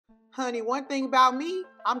Honey, one thing about me,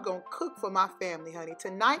 I'm gonna cook for my family, honey.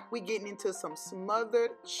 Tonight, we getting into some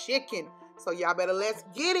smothered chicken. So y'all better let's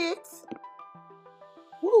get it.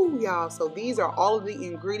 Woo, y'all. So these are all of the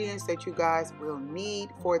ingredients that you guys will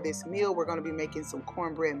need for this meal. We're gonna be making some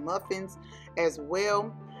cornbread muffins as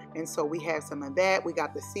well. And so we have some of that. We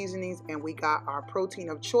got the seasonings and we got our protein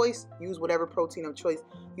of choice. Use whatever protein of choice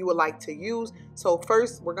you would like to use. So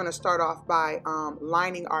first, we're gonna start off by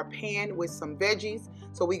lining our pan with some veggies.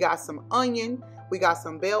 So we got some onion, we got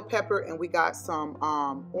some bell pepper, and we got some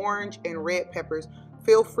orange and red peppers.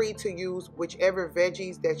 Feel free to use whichever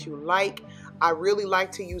veggies that you like. I really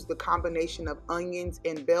like to use the combination of onions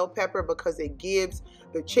and bell pepper because it gives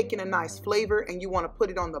the chicken a nice flavor, and you want to put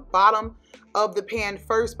it on the bottom of the pan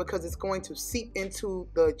first because it's going to seep into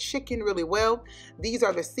the chicken really well. These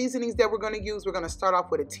are the seasonings that we're going to use. We're going to start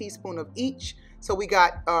off with a teaspoon of each. So we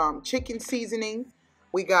got chicken seasoning,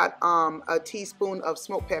 we got a teaspoon of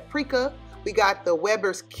smoked paprika, we got the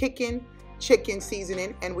Weber's chicken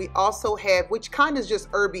seasoning, and we also have, which kind of is just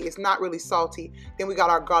herby, it's not really salty. Then we got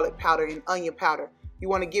our garlic powder and onion powder. You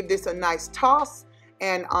want to give this a nice toss,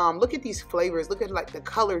 and look at these flavors. Look at like the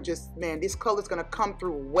color, just man, this color is going to come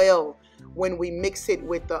through well when we mix it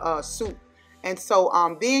with the soup. And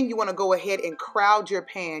so then you want to go ahead and crowd your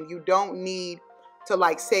pan. You don't need to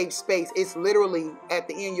like save space. It's literally at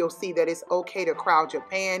the end you'll see that it's okay to crowd your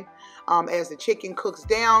pan as the chicken cooks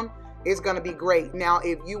down. It's going to be great. Now,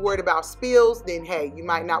 if you worried about spills, then hey, you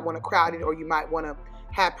might not want to crowd it, or you might want to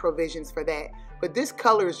have provisions for that. But this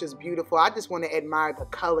color is just beautiful. I just want to admire the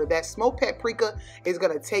color. That smoked paprika is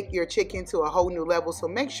going to take your chicken to a whole new level, so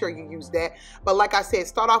make sure you use that. But like I said,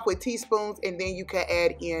 start off with teaspoons, and then you can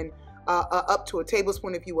add in up to a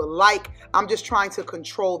tablespoon if you would like. I'm just trying to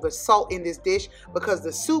control the salt in this dish because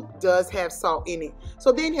the soup does have salt in it.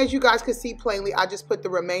 So then, as you guys can see plainly, I just put the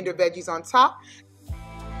remainder veggies on top.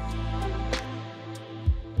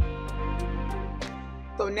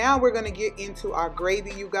 So now we're going to get into our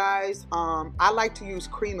gravy, you guys. I like to use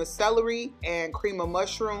cream of celery and cream of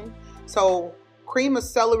mushroom. So cream of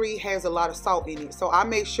celery has a lot of salt in it. So I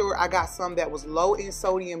made sure I got some that was low in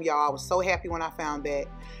sodium, y'all. I was so happy when I found that.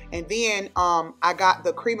 And then I got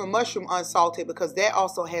the cream of mushroom unsalted because that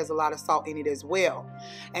also has a lot of salt in it as well.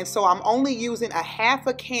 And so I'm only using a half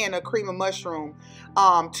a can of cream of mushroom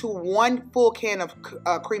to 1 full can of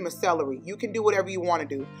cream of celery. You can do whatever you want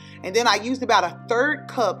to do. And then I used about a 1/3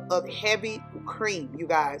 cup of heavy cream, you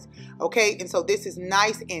guys. Okay, and so this is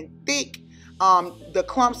nice and thick. The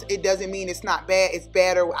clumps, it doesn't mean it's not bad. It's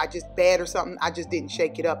bad, or I just bad or something. I just didn't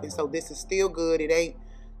shake it up, and so this is still good. It ain't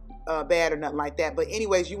bad or nothing like that. But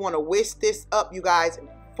anyways, you want to whisk this up, you guys,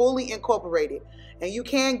 fully incorporate it. And you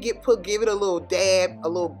can give it a little dab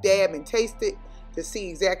and taste it to see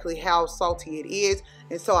exactly how salty it is.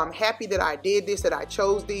 And so I'm happy that I did this, that I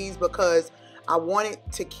chose these, because I wanted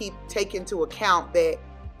to take into account that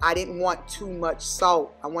I didn't want too much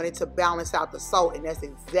salt. I wanted to balance out the salt, and that's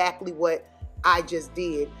exactly what I just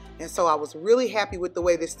did. And so I was really happy with the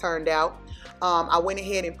way this turned out. I went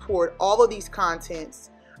ahead and poured all of these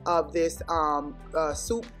contents of this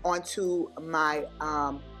soup onto my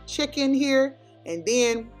chicken here, and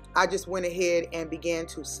then I just went ahead and began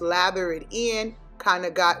to slather it in. Kind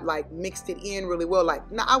of got like mixed it in really well,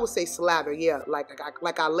 like, no, I would say slather, yeah,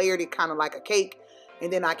 like I layered it kind of like a cake,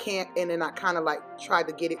 and then I kind of like tried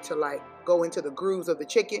to get it to like go into the grooves of the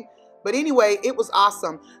chicken. But anyway, it was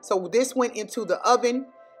awesome. So this went into the oven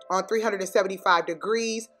on 375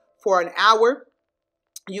 degrees for an hour,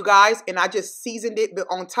 you guys, and I just seasoned it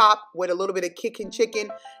on top with a little bit of kicking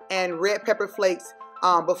chicken and red pepper flakes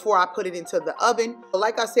before I put it into the oven. But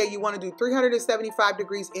like I said, you want to do 375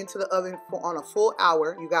 degrees into the oven on a full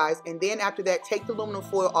hour, you guys, and then after that, take the aluminum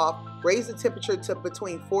foil off, raise the temperature to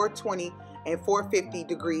between 420 and 450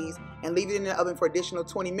 degrees, and leave it in the oven for additional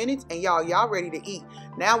 20 minutes, and y'all ready to eat.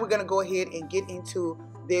 Now we're gonna go ahead and get into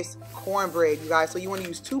this cornbread, you guys. So you want to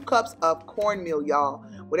use 2 cups of cornmeal, y'all,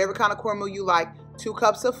 whatever kind of cornmeal you like, 2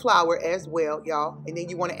 cups of flour as well, y'all, and then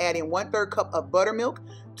you want to add in 1/3 cup of buttermilk,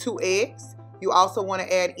 2 eggs. You also want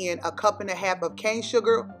to add in 1.5 cups of cane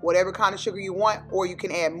sugar, whatever kind of sugar you want, or you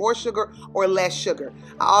can add more sugar or less sugar.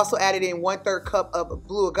 I also added in 1/3 cup of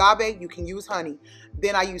blue agave. You can use honey.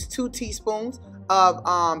 Then I used 2 teaspoons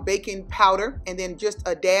of baking powder, and then just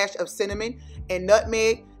a dash of cinnamon and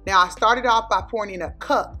nutmeg. Now I started off by pouring in 1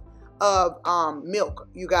 cup of milk,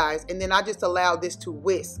 you guys, and then I just allowed this to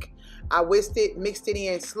whisk. I whisked it, mixed it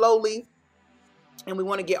in slowly. And we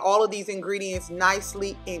want to get all of these ingredients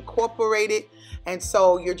nicely incorporated. And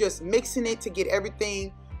so you're just mixing it to get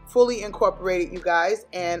everything fully incorporated, you guys.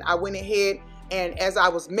 And I went ahead, and as I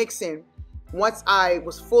was mixing, once I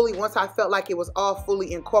felt like it was all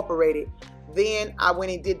fully incorporated, then I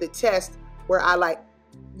went and did the test where I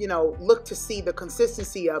looked to see the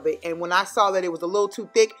consistency of it. And when I saw that it was a little too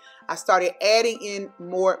thick, I started adding in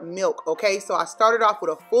more milk. Okay, so I started off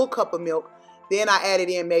with a full cup of milk. Then I added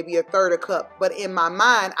in maybe a third a cup. But in my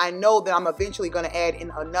mind, I know that I'm eventually going to add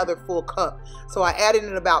in another full cup. So I added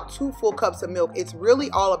in about 2 full cups of milk. It's really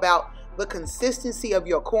all about the consistency of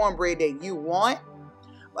your cornbread that you want.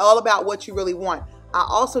 All about what you really want. I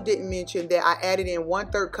also didn't mention that I added in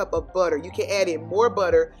 1/3 cup of butter. You can add in more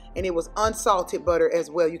butter, and it was unsalted butter as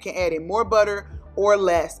well. You can add in more butter or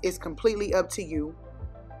less. It's completely up to you.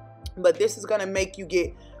 But this is going to make you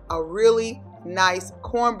get a really nice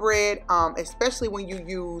cornbread, especially when you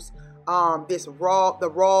use the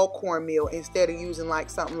raw cornmeal instead of using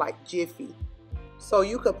something like Jiffy. So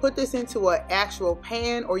you could put this into an actual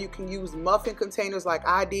pan, or you can use muffin containers like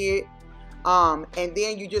I did. And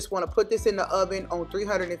then you just want to put this in the oven on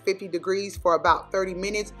 350 degrees for about 30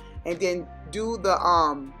 minutes, and then do the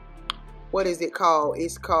what is it called?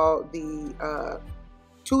 It's called the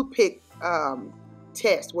toothpick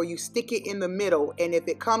test, where you stick it in the middle, and if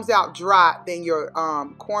it comes out dry, then your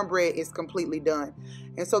cornbread is completely done.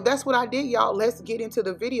 And so that's what I did, y'all. Let's get into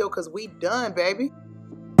the video because we done, baby.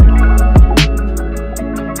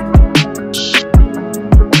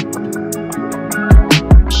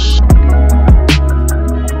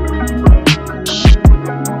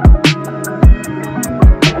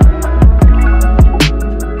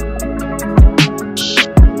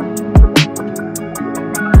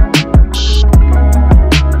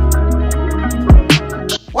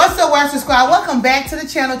 Welcome back to the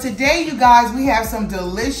channel. Today, you guys, we have some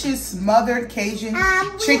delicious smothered Cajun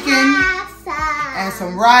chicken and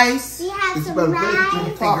some rice. We have some rice. Get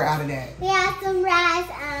your finger out of that. We have some rice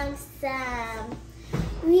and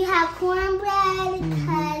we have cornbread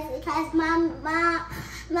because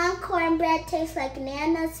my cornbread tastes like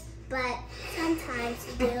Nana's, but sometimes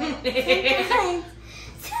you do.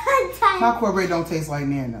 Sometimes. My cornbread don't taste like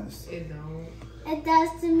Nana's. It don't. It does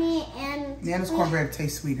to me, and Nana's cornbread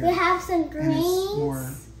tastes sweeter. We have some greens. More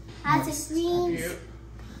greens. Yep.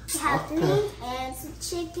 We have greens and some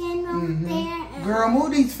chicken over there. And, girl,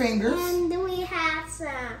 move these fingers. And then we have some.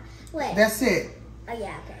 Wait. That's it. Oh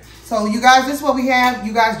yeah. Okay. So you guys, this is what we have.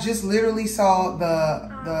 You guys just literally saw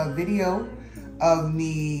the video of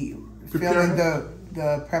me filming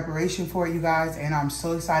the preparation for it, you guys, and I'm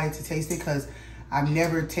so excited to taste it because I've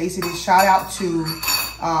never tasted it. Shout out to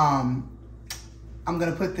I'm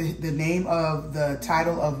gonna put the name of the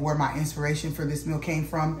title of where my inspiration for this meal came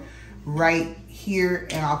from right here,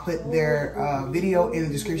 and I'll put their video in the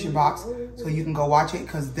description box so you can go watch it,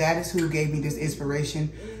 because that is who gave me this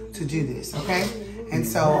inspiration to do this. Okay, and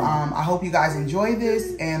so I hope you guys enjoy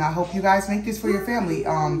this, and I hope you guys make this for your family.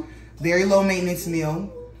 Very low maintenance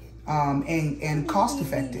meal, and cost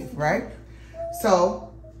effective, right? So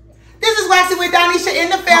this is Waxing with Donisha in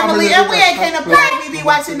the family, and we ain't came to play. We be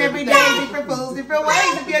watching every day, different foods, different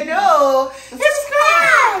ways. If you know,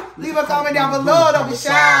 subscribe. Leave a comment down below. Don't be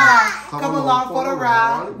shy. Come along for the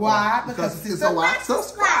ride. Why? Because it's a wax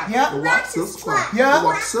subscribe. Yep. Wax subscribe. Yep.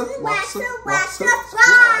 Wax subscribe.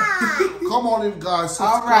 Come on in, guys.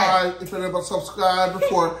 Subscribe. Right. If you never subscribed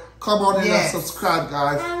before, come on in and subscribe,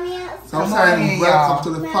 guys. So Come I'm on saying in,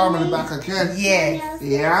 welcome to the family back again. Yes.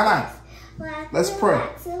 Yeah. Let's pray.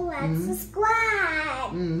 Subscribe.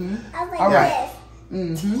 I was like All right.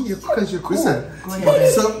 this. Because you're cool. Listen. Go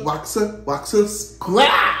ahead. Wax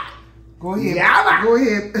subscribe. Go ahead. Yeah. Go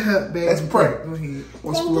ahead, baby. Let's pray. Go ahead.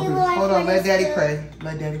 What's Thank you, loving? Lord. Hold on. Let Daddy pray.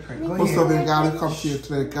 Let Daddy pray. Go Most ahead. loving God, we come to you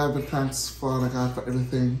today. God, we thanks, Father God, for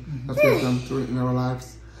everything that we've done through it in our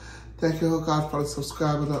lives. Thank you, oh God, for the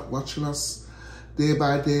subscribers that watching us day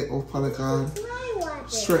by day, oh Father God.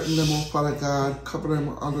 Strengthen them, oh Father God. Cover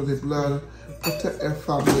them under the blood. Protect their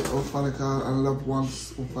family, oh Father God, and loved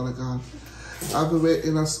ones, oh Father God. Have your way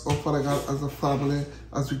in us, oh Father God, as a family,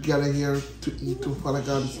 as we gather here to eat, oh Father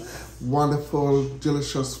God, this wonderful,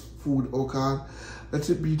 delicious food, oh God. Let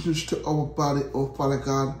it be used to our body, oh Father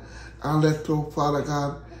God. And let, oh Father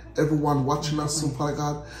God, everyone watching us, oh Father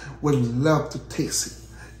God, will love to taste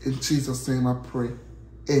it. In Jesus' name I pray.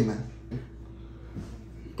 Amen.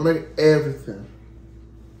 Like everything.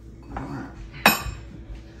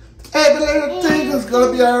 Every little thing is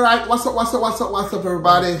gonna be alright. What's up,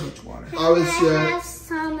 everybody? Always here.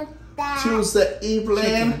 Tuesday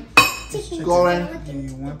evening. Going.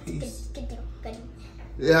 One piece.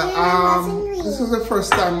 Yeah, this is the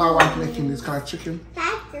first time my wife making this kind of chicken.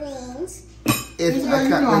 If I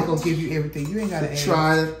can't I'm gonna give you everything. You ain't gotta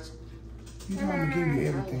try it. You know I'm gonna give you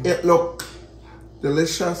everything. It look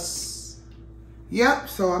delicious. Yep,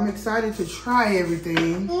 so I'm excited to try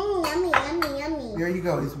everything. Yummy, yummy, yummy. There you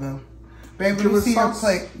go, Isabel. Baby, let me see your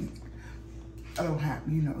plate. I don't have,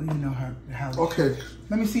 you know how. Okay.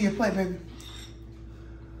 Let me see your plate, baby.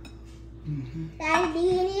 Daddy, do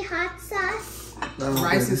you need hot sauce?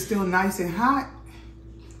 Rice is still nice and hot.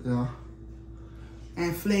 Yeah.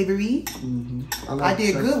 And flavory. I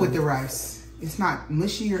did good with the rice. It's not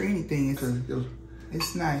mushy or anything.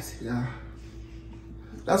 It's nice. Yeah.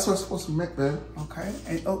 That's what I'm supposed to make, babe. Okay.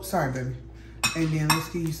 And oh, sorry, baby. And then let's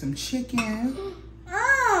give you some chicken.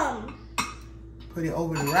 Put it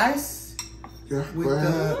over the rice. Yeah. With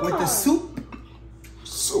the soup.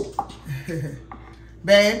 Soup.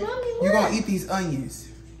 Babe, you're gonna eat these onions.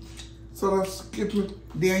 So let's give me.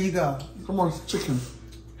 There you go. Come on, it's chicken.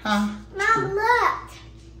 Huh? Mom, look.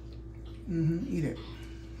 Eat it.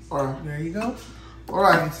 All right. There you go. All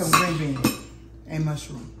right. And some green beans and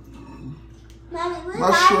mushroom. Mommy,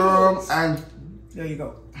 Mushroom and there you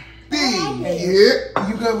go. beans. Yeah.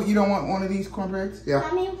 You good? You don't want one of these cornbreads? Yeah.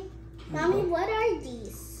 Mommy, what are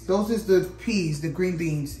these? Those is the peas, the green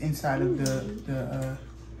beans inside of the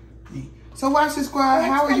meat. So watch this, squad.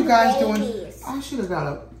 How are you guys doing? I should have got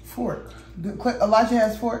a fork. Elijah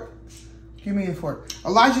has fork. Give me a fork.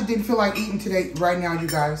 Elijah didn't feel like eating today. Right now, you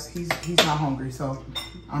guys, he's not hungry, so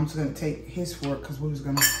I'm just gonna take his fork because he was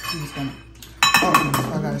gonna. Oh, so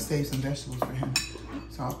I gotta save some vegetables for him.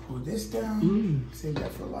 So I'll pull this down. Save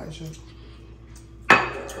that for Elijah.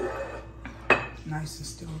 Nice and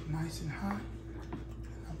still nice and hot.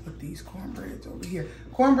 I'll put these cornbreads over here.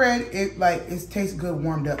 Cornbread, it tastes good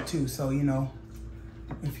warmed up too. So you know,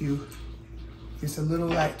 if it's a little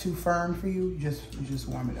like too firm for you, you just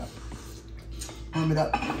warm it up. Warm it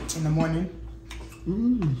up in the morning,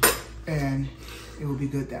 and it will be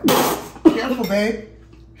good that way. Careful, babe.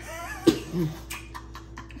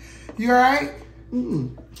 You all right?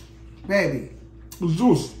 Baby. It's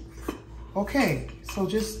juice. Okay, so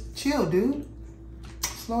just chill, dude.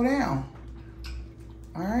 Slow down.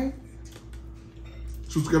 All right?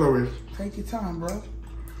 Just get away. Take your time, bro.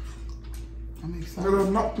 I'm excited.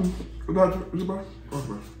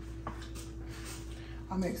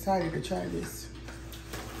 I'm excited to try this.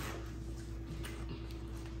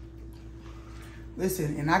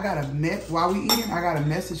 Listen, and I got while we eating, I got a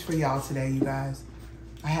message for y'all today, you guys.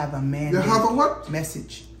 I have a mandate. You have a what?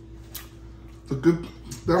 Message. The good.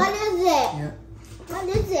 What is it? Yeah. What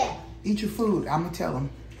is it? Eat your food. I'm gonna tell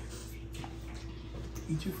them.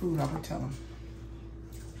 Eat your food. I'm gonna tell them.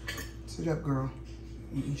 Sit up, girl,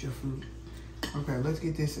 and eat your food. Okay, let's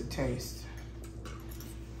get this a taste.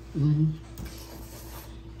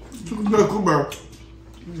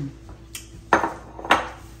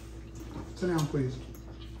 Sit down, please.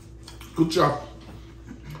 Good job.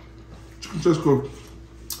 Chicken tastes good.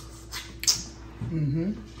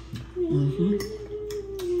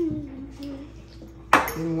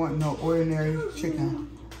 Didn't want no ordinary chicken.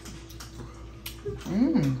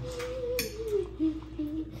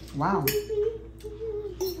 Wow.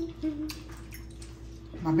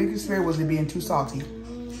 My biggest fear was it being too salty.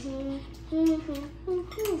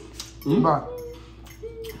 But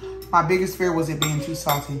my biggest fear was it being too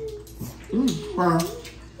salty. Wow.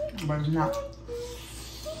 But it's not.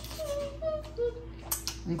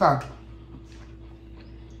 Okay.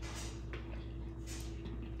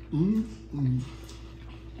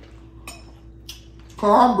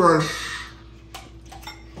 Cornbread.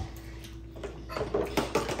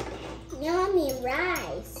 Yummy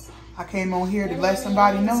rice. I came on here to let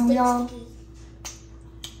somebody know, y'all,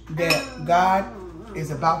 that God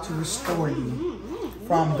is about to restore you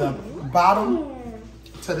from the bottom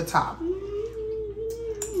to the top.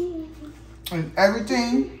 And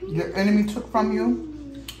everything your enemy took from you,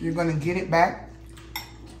 you're going to get it back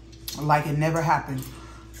like it never happened.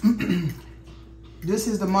 This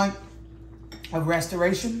is the month of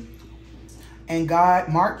restoration, and God,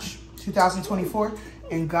 March 2024,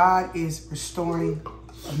 and God is restoring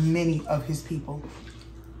many of his people.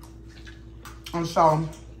 And so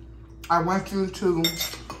I want you to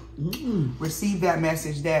receive that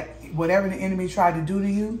message that whatever the enemy tried to do to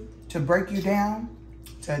you, to break you down,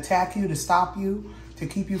 to attack you, to stop you, to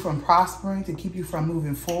keep you from prospering, to keep you from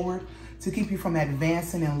moving forward, to keep you from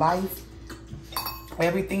advancing in life,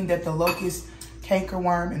 everything that the locust,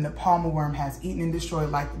 cankerworm, and the palmer worm has eaten and destroyed,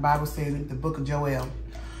 like the Bible says in the book of Joel,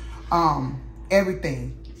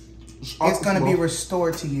 everything, it's going to be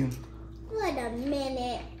restored to you. Wait a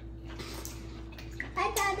minute. I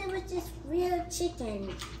thought it was just real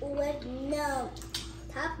chicken with no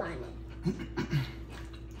top on it.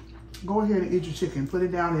 Go ahead and eat your chicken. Put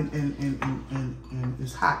it down and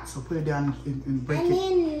it's hot, so put it down and break it. I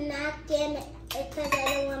mean napkin because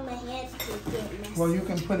I don't want my hands to get messy. Well, you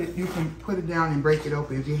can put it down and break it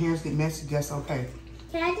open. If your hands get messy, that's okay.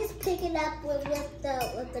 Can I just pick it up with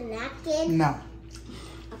the napkin? No.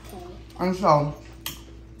 Okay. And so,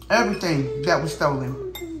 everything that was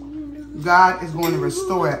stolen, God is going to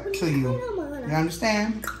restore it to you. You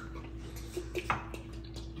understand?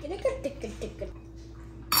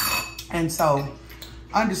 And so,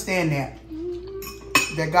 understand that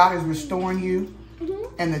God is restoring you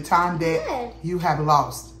and the time that you have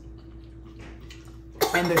lost.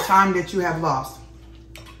 And the time that you have lost,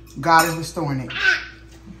 God is restoring it.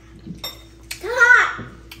 Stop!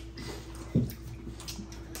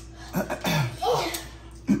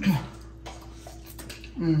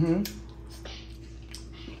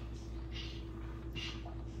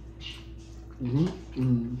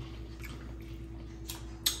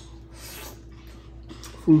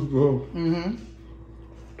 Food's good.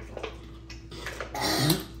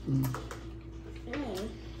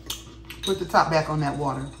 Put the top back on that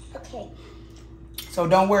water. Okay. So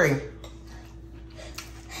don't worry.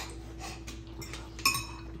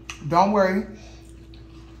 Don't worry.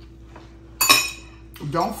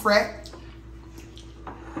 Don't fret.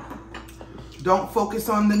 Don't focus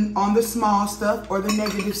on the small stuff or the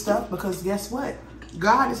negative stuff, because guess what?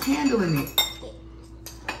 God is handling it.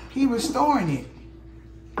 He's restoring it.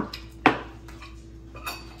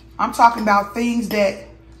 I'm talking about things that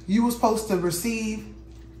you were supposed to receive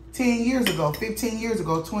 10 years ago, 15 years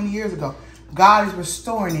ago, 20 years ago. God is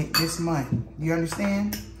restoring it this month. You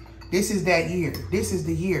understand? This is that year. This is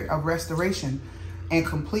the year of restoration and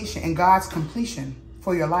completion, and God's completion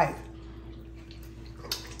for your life.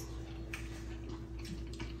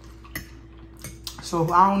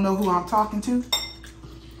 So I don't know who I'm talking to,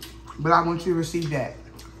 but I want you to receive that.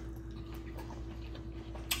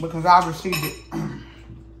 Because I've received it.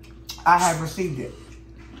 I have received it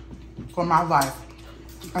for my life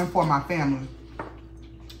and for my family.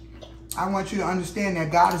 I want you to understand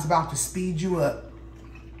that God is about to speed you up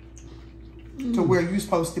to where you're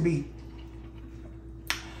supposed to be.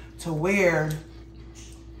 To where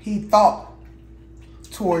he thought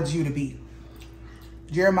towards you to be.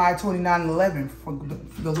 Jeremiah 29:11, for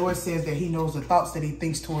the Lord says that he knows the thoughts that he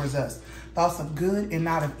thinks towards us. Thoughts of good and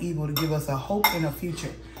not of evil, to give us a hope and a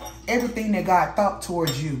future. Everything that God thought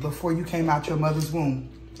towards you before you came out your mother's womb,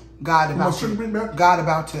 God about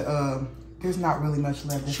to, there's not really much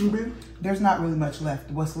left. There's not really much left.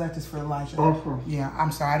 What's left is for Elijah. Yeah,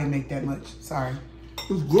 I'm sorry, I didn't make that much. Sorry.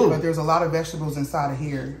 It's good. But there's a lot of vegetables inside of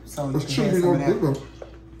here, so you can have some of that.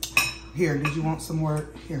 Here, did you want some more?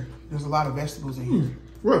 Here, there's a lot of vegetables in here.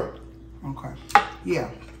 What? Okay. Yeah.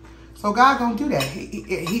 So God gonna do that.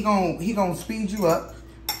 He gonna speed you up.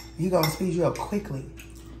 He gonna speed you up quickly.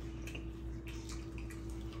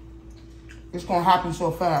 It's gonna happen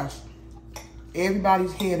so fast.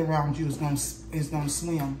 Everybody's head around you is gonna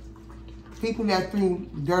swim. People that threw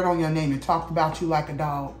dirt on your name and talked about you like a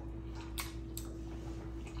dog,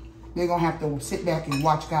 they're gonna have to sit back and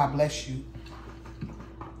watch God bless you.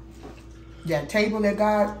 That table that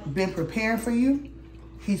God been preparing for you,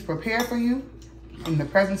 he's prepared for you in the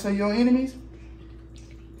presence of your enemies.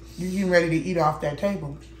 You're getting ready to eat off that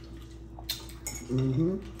table.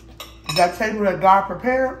 That table that God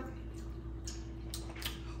prepared,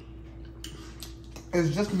 it's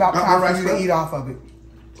just about time for you to eat off of it.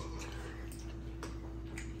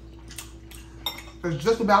 It's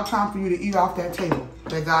just about time for you to eat off that table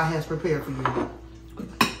that God has prepared for you.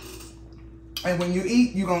 And when you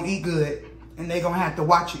eat, you're going to eat good. And they're going to have to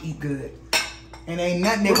watch you eat good. And ain't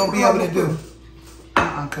nothing they're going to be able to do.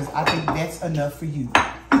 Because I think that's enough for you.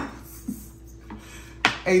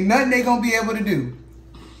 Ain't nothing they're going to be able to do.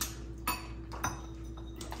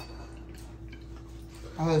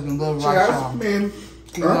 My husband loves rice, y'all.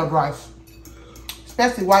 He loves rice.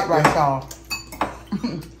 Especially white rice, y'all.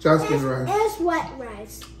 Jasmine rice. It's white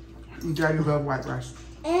rice. Daddy loves white rice.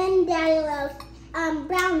 And Daddy loves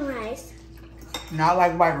brown rice. Not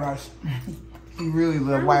like white rice. He really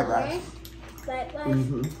loves white rice. White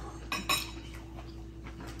rice.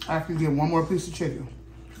 I have to get one more piece of chicken.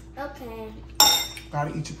 Okay.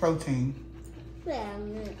 Gotta eat your protein.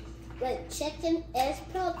 Wait, chicken is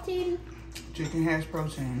protein? Chicken has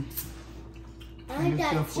protein. I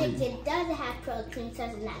thought chicken doesn't have protein, so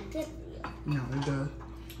it's not good for you. No, it does.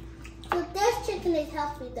 So this chicken is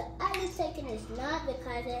healthy. The other chicken is not,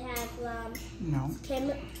 because it has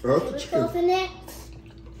chemicals in it.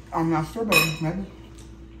 I'm not sure, baby. Maybe.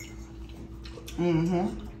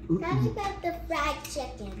 That's about the fried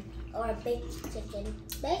chicken. or baked chicken.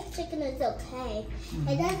 Baked chicken is okay.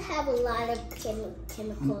 It does have a lot of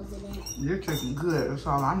chemicals in it. Your chicken good, that's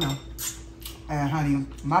all I know. And honey,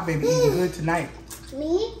 my baby eating good tonight.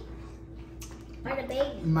 Me? Or the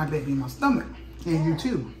baby? My baby in my stomach. And you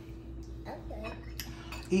too. Okay.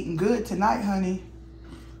 Eating good tonight, honey.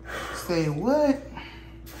 Say what?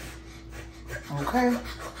 Okay.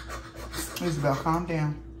 Isabel, calm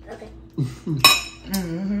down. Okay.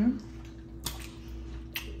 Mm-hmm.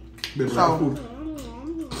 So,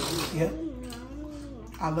 yeah.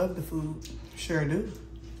 I love the food. Sure do.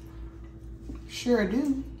 Sure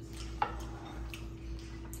do.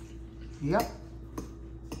 Yep.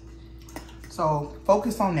 So,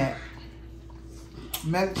 focus on that.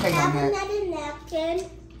 Meditate on that. Have another napkin.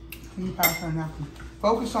 Can you pass her a napkin?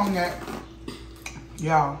 Focus on that.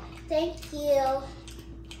 Y'all. Thank you.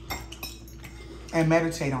 And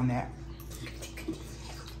meditate on that.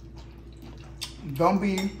 Don't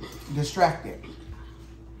be distracted.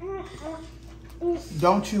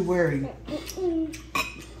 Don't you worry.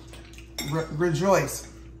 Rejoice.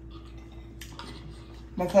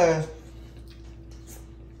 Because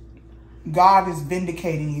God is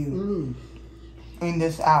vindicating you in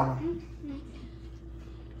this hour.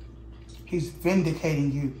 He's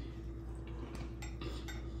vindicating you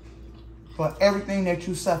for everything that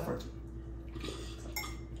you suffered.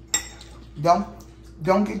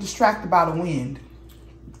 Don't get distracted by the wind.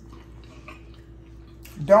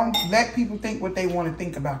 Don't let people think what they want to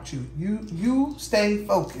think about you. You stay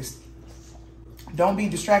focused. Don't be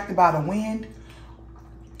distracted by the wind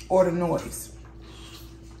or the noise.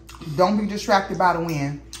 Don't be distracted by the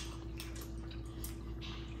wind.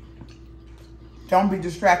 Don't be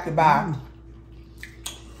distracted by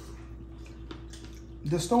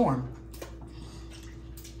the storm.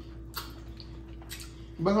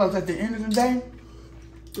 Because at the end of the day,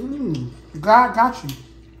 God got you.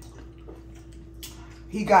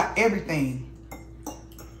 He got everything.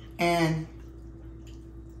 And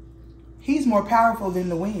he's more powerful than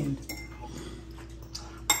the wind.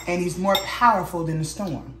 And he's more powerful than the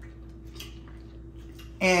storm.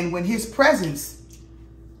 And when his presence,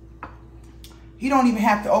 he don't even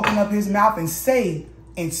have to open up his mouth and say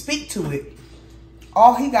and speak to it.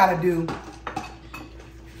 All he got to do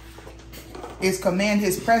is command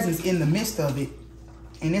his presence in the midst of it.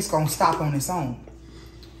 And it's going to stop on its own.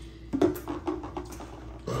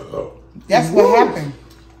 That's what happened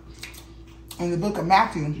in the book of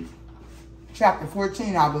Matthew, chapter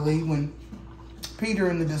 14, I believe, when Peter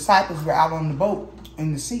and the disciples were out on the boat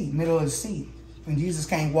in the sea, middle of the sea, when Jesus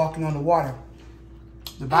came walking on the water.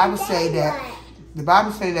 The Bible say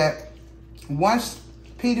that once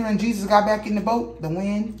Peter and Jesus got back in the boat, the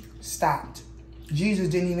wind stopped. Jesus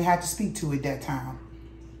didn't even have to speak to it that time.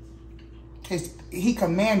 He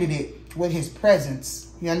commanded it with his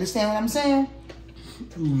presence. You understand what I'm saying?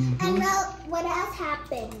 And what else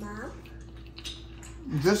happened, Mom?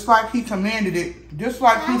 Just like he commanded it, just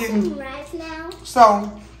like he didn't. Right now?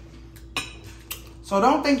 So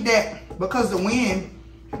don't think that because the wind,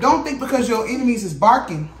 don't think because your enemies is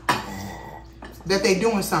barking that they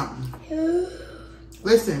doing something.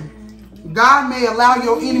 Listen, God may allow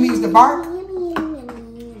your enemies to bark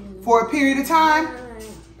for a period of time,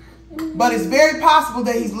 but it's very possible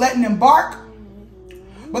that he's letting them bark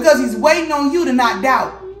because he's waiting on you to not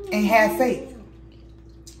doubt and have faith.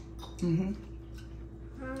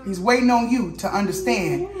 He's waiting on you to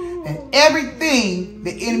understand that everything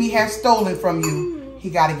the enemy has stolen from you, he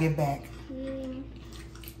got to give back.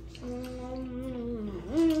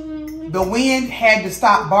 The wind had to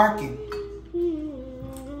stop barking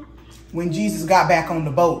when Jesus got back on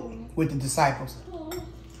the boat with the disciples.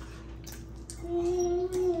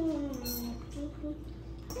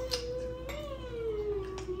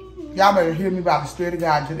 Y'all better hear me about the Spirit of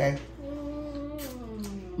God today.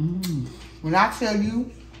 When I tell you,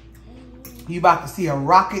 you about to see a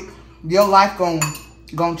rocket, your life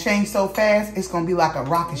gonna change so fast, it's gonna be like a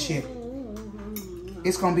rocket ship.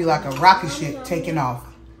 It's gonna be like a rocket ship taking off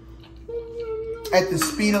at the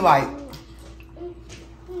speed of light.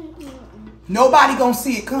 Nobody gonna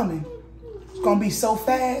see it coming. It's gonna be so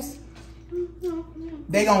fast.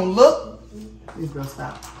 They gonna look. It's gonna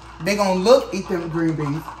stop. They gonna look, eat them green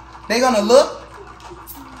beans. They gonna look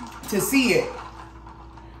to see it.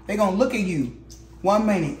 They gonna look at you 1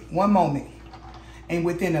 minute, 1 moment. And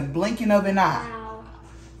within a blinking of an eye,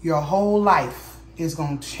 your whole life is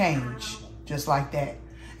gonna change just like that.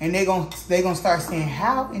 And they gonna start saying,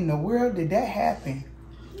 how in the world did that happen?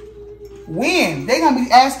 When? They gonna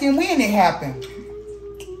be asking when it happened.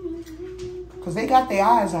 Because they got their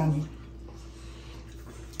eyes on you.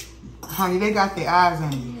 Honey, they got their eyes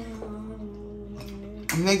on you.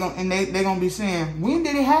 And they gonna be saying, when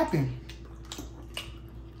did it happen?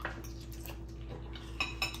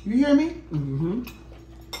 You hear me? Mm-hmm.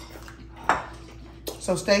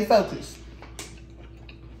 So stay focused.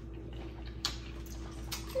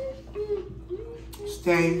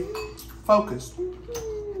 Stay focused.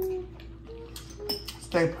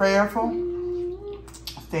 Stay prayerful.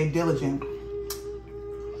 Stay diligent.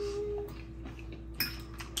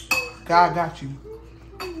 God got you.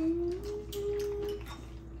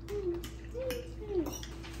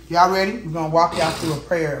 Y'all ready? We're going to walk y'all through a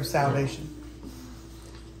prayer of salvation.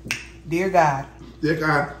 Dear God. Dear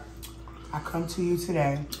God. I come to you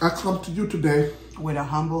today. I come to you today. With a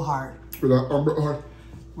humble heart. With a humble heart.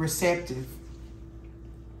 Receptive.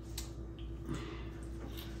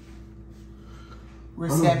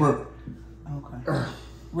 Receptive. Okay.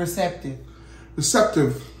 Receptive.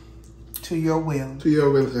 Receptive. To your will. To your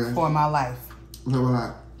will, God. For my life. For my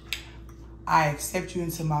life. I accept you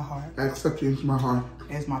into my heart. I accept you into my heart.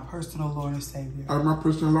 As my personal Lord and Savior. As my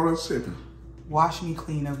personal Lord and Savior. Wash me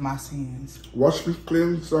clean of my sins. Wash me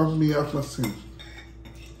clean of me of my sins.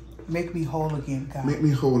 Make me whole again, God. Make me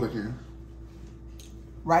whole again.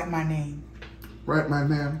 Write my name. Write my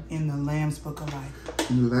name. In the Lamb's Book of Life.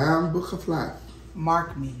 In the Lamb's Book of Life.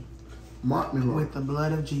 Mark me. Mark me, Lord. With the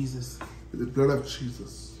blood of Jesus. With the blood of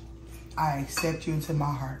Jesus. I accept you into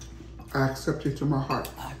my heart. I accept you into my heart.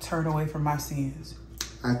 I turn away from my sins.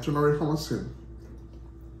 I turn away from my sin.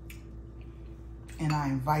 And I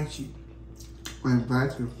invite you. I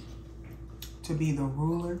invite you. To be the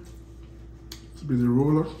ruler. To be the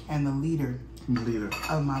ruler. And the leader. And the leader.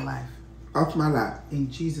 Of my life. Of my life.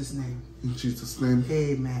 In Jesus' name. In Jesus' name.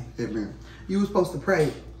 Amen. Amen. You were supposed to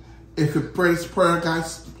pray. If you pray this prayer,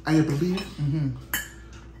 guys, and you believe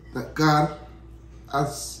that God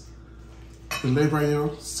has delivered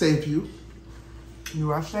you, saved you.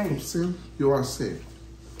 You are saved. From sin, you are saved.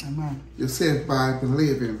 Amen. You're saved by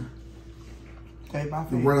believing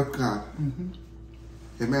the word of God.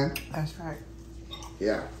 Amen. That's right.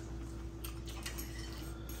 Yeah.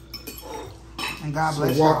 And God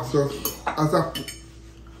bless you. So as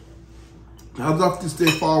of this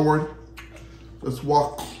day forward, let's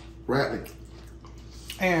walk rightly.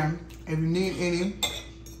 And if you need any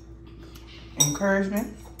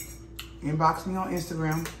encouragement, inbox me on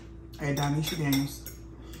Instagram at Donisha Daniels.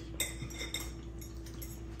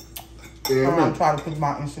 Amen. I'll try to put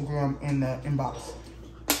my Instagram in the inbox.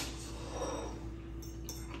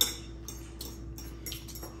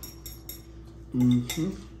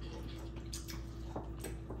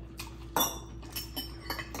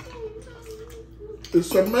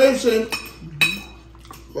 It's amazing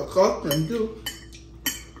what God can do.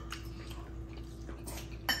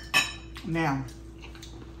 Now,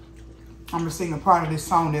 I'm going to sing a part of this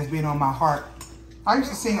song that's been on my heart. I used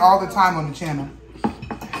to sing all the time on the channel.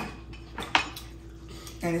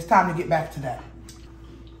 And it's time to get back to that.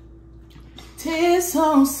 'Tis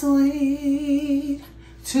so sweet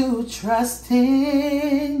to trust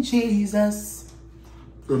in Jesus.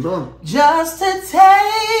 Just to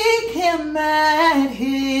take him at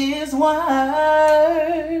his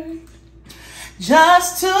word.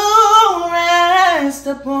 Just to rest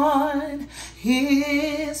upon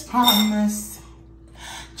his promise.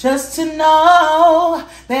 Just to know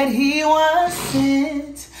that he was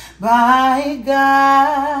sent by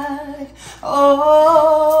God.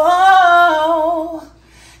 Oh,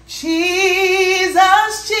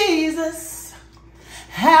 Jesus, Jesus,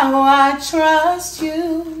 how I trust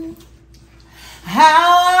you,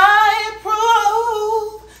 how I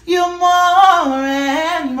prove you more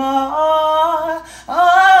and more.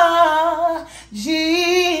 Oh,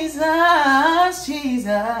 Jesus,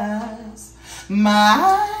 Jesus,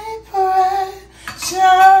 my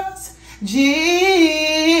precious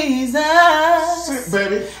Jesus. Sit,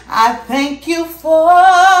 baby. I thank you for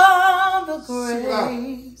the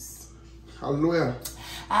grace. Hallelujah.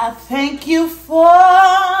 I thank you for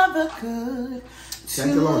the good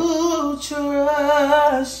to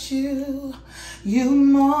trust you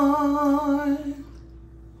more.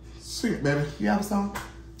 Sing it, baby. You have a song?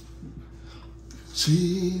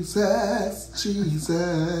 Jesus,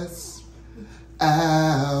 Jesus,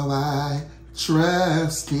 how I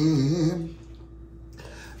trust him.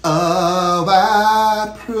 Oh,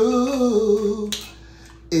 I prove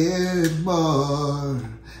it more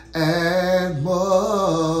and more.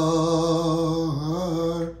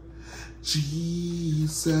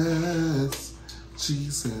 Jesus,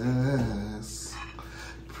 Jesus,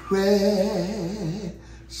 precious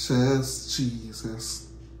Jesus.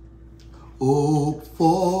 Oh,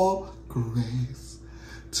 for grace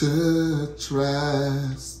to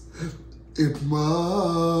trust it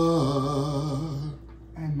more.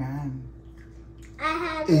 Amen.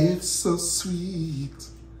 It's so sweet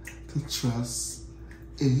to trust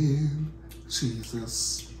in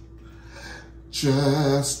Jesus.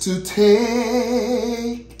 Just to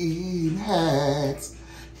take in hands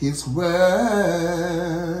His word.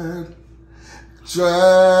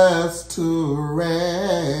 Just to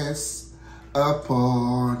rest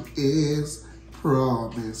upon His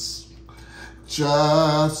promise.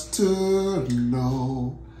 Just to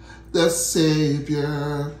know the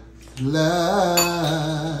Savior love.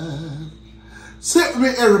 Sit with me,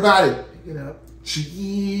 everybody. Pick it up.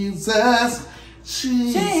 Jesus,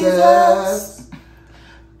 Jesus,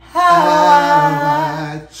 how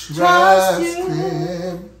I trust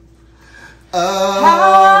Him.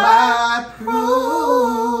 How I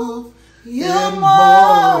prove Him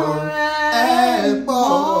more and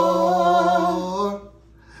more.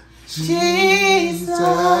 Jesus,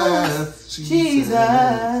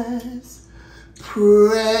 Jesus,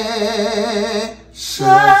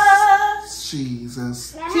 precious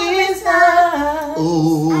Jesus, Jesus.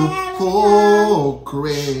 oh, for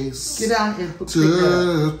grace Get down and put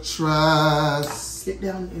to trust Get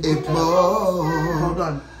down and it more. Hold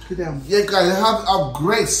on. Get down. Yeah, God, you have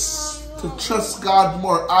grace to trust God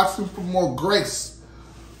more. Ask Him for more grace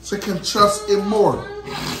so you can trust Him more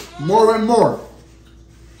and more.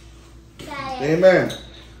 Amen.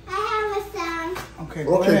 I have a song. Okay,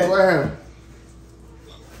 Okay, go ahead.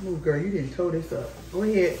 Move, girl. You didn't toe this up. Go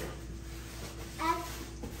ahead.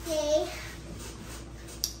 Okay.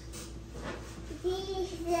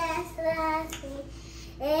 Jesus loves me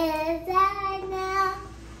as I know.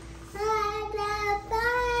 The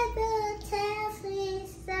Bible tells me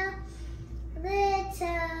so.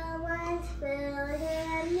 Little ones will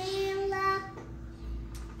hear me love.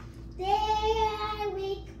 They are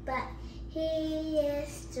weak, but He is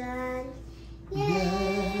strong.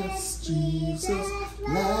 Yes, Jesus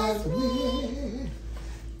loves me.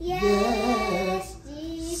 Yes,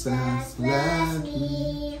 Jesus loves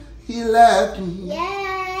me. He loved me.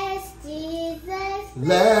 Yes, Jesus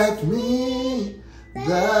Let me.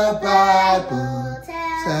 The Bible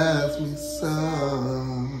tells me so.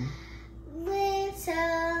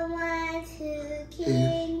 Little ones who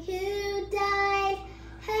King who died,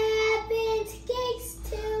 heaven's gates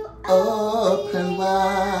to Open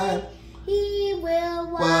wide, He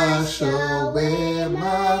will wash away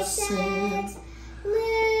my sins.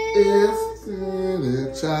 It's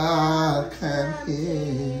the child can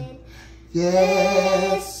hear.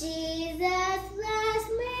 Yes, Jesus loves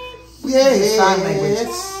me. yes. Sign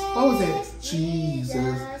language. What was it?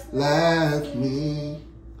 Jesus loves me.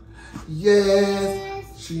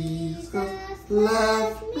 Yes, Jesus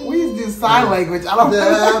loves me. We used to do sign language. I don't The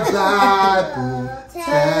know. Bible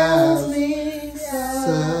tells me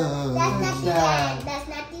so. That's not the end. That's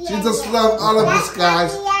not the end. Jesus loves all of us,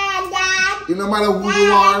 guys. That's not the end, Dad. It no matter who you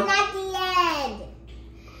That's are, not the end.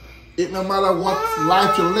 it no matter what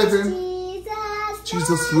life you're living,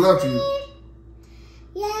 Jesus loves you.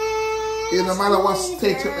 Yes, It no matter what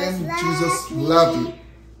state you're in, Jesus loves you.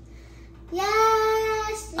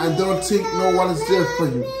 Yes, And don't think no one is there for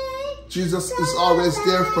you. Jesus is always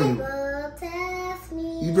there for you.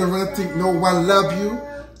 Even when you think no one loves you,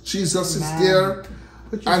 Jesus is there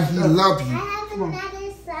and He loves you. I have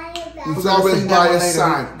another song about He's always by your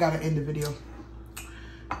side. Gotta end the video.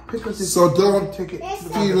 Pick us this So don't ticket.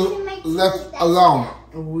 feel left alone.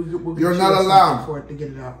 We'll You're get not you alone. something for it to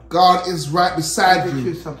get it out. God is right beside We'll get you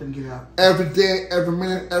you something to get it out. every day, every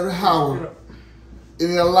minute, every hour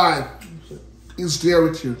in your life. He's there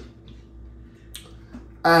with you.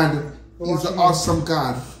 And He's an awesome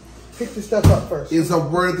God. Pick the stuff up first. He's a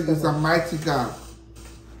worthy, He's a mighty God.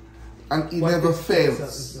 And He Wipe never this stuff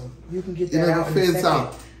fails. up. You can get He that never out in a fades second.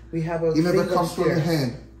 out. We have a He never thing comes from the upstairs.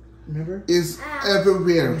 hand. Remember? He's We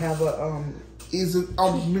everywhere. have a He's an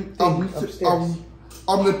upstairs.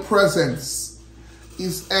 omnipresence.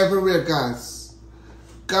 He's everywhere, guys.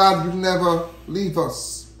 God will never leave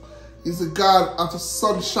us. He's the God of the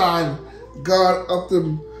sunshine, God of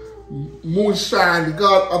the moonshine, the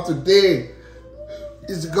God of the day.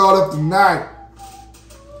 He's the God of the night.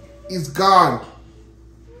 He's God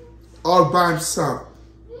all by Himself.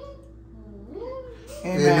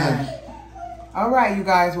 Amen. All right, you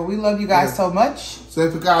guys. Well, we love you guys so much. So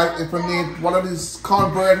if you need one of these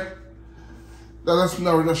cornbread, let us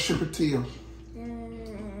know. We'll ship it to you.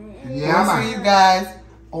 Yeah, We'll see you guys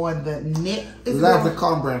on the next. Love the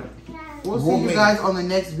cornbread. We'll see you guys on the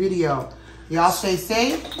next video. Y'all stay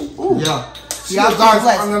safe. Ooh. Yeah. See Y'all you guys stay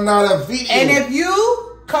blessed. on another video. And if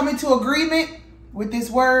you come into agreement with this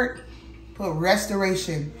word, put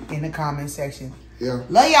restoration in the comment section. Yeah.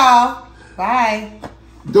 Love y'all. Bye.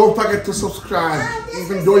 Don't forget to subscribe.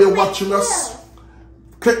 Even though you're watching us,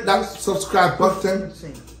 click that subscribe button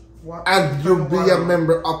and you'll be a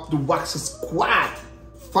member of the Wax Squad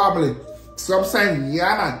family. So I'm saying,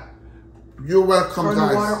 yeah, man. You're welcome, Turn guys.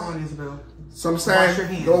 the water on, Isabel. So I'm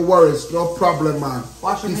saying, no worries, no problem, man.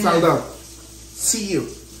 Wash your Peace hands. and love. See you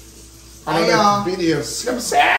on the next video. See what I'm saying?